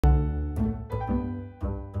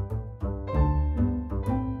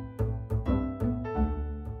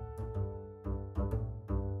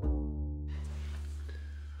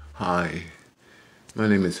Hi, my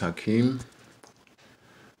name is Hakim.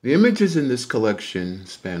 The images in this collection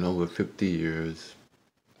span over 50 years.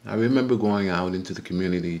 I remember going out into the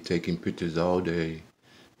community, taking pictures all day,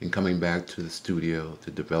 and coming back to the studio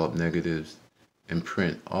to develop negatives and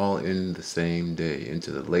print all in the same day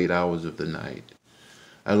into the late hours of the night.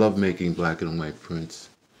 I love making black and white prints.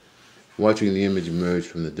 Watching the image emerge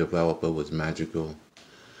from the developer was magical.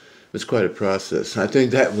 It was quite a process. I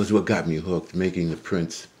think that was what got me hooked, making the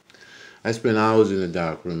prints. I spent hours in the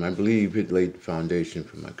darkroom. I believe it laid the foundation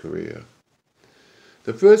for my career.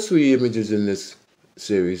 The first three images in this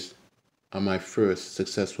series are my first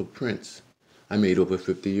successful prints I made over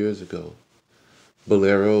 50 years ago.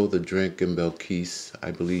 Bolero, the drink, and Belkis,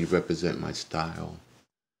 I believe, represent my style.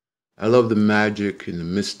 I love the magic and the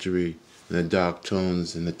mystery and the dark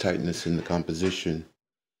tones and the tightness in the composition.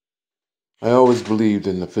 I always believed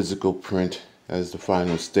in the physical print as the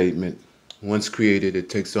final statement. Once created, it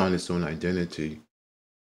takes on its own identity.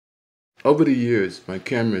 Over the years, my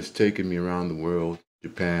camera has taken me around the world: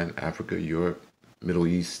 Japan, Africa, Europe, Middle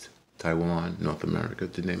East, Taiwan, North America,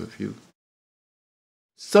 to name a few.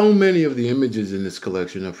 So many of the images in this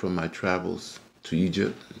collection are from my travels to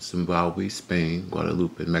Egypt, Zimbabwe, Spain,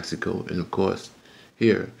 Guadeloupe, and Mexico, and of course,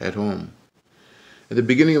 here at home. At the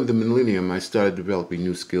beginning of the millennium, I started developing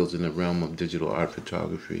new skills in the realm of digital art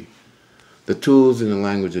photography. The tools and the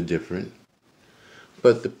language are different,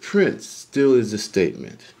 but the print still is a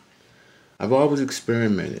statement. I've always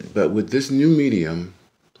experimented, but with this new medium,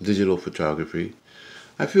 digital photography,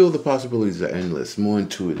 I feel the possibilities are endless, more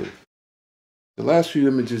intuitive. The last few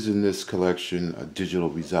images in this collection are digital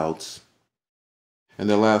results, and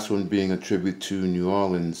the last one being a tribute to New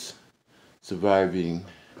Orleans surviving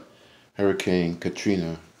Hurricane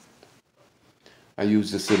Katrina. I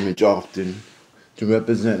use this image often to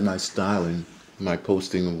represent my styling, my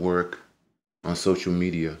posting of work on social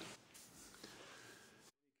media.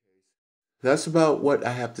 That's about what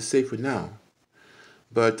I have to say for now,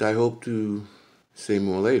 but I hope to say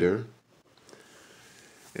more later.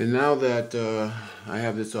 And now that I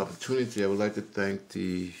have this opportunity, I would like to thank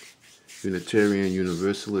the Unitarian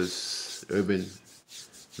Universalist Urban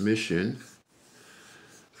Mission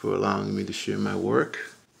for allowing me to share my work.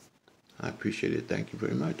 I appreciate it. Thank you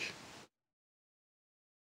very much.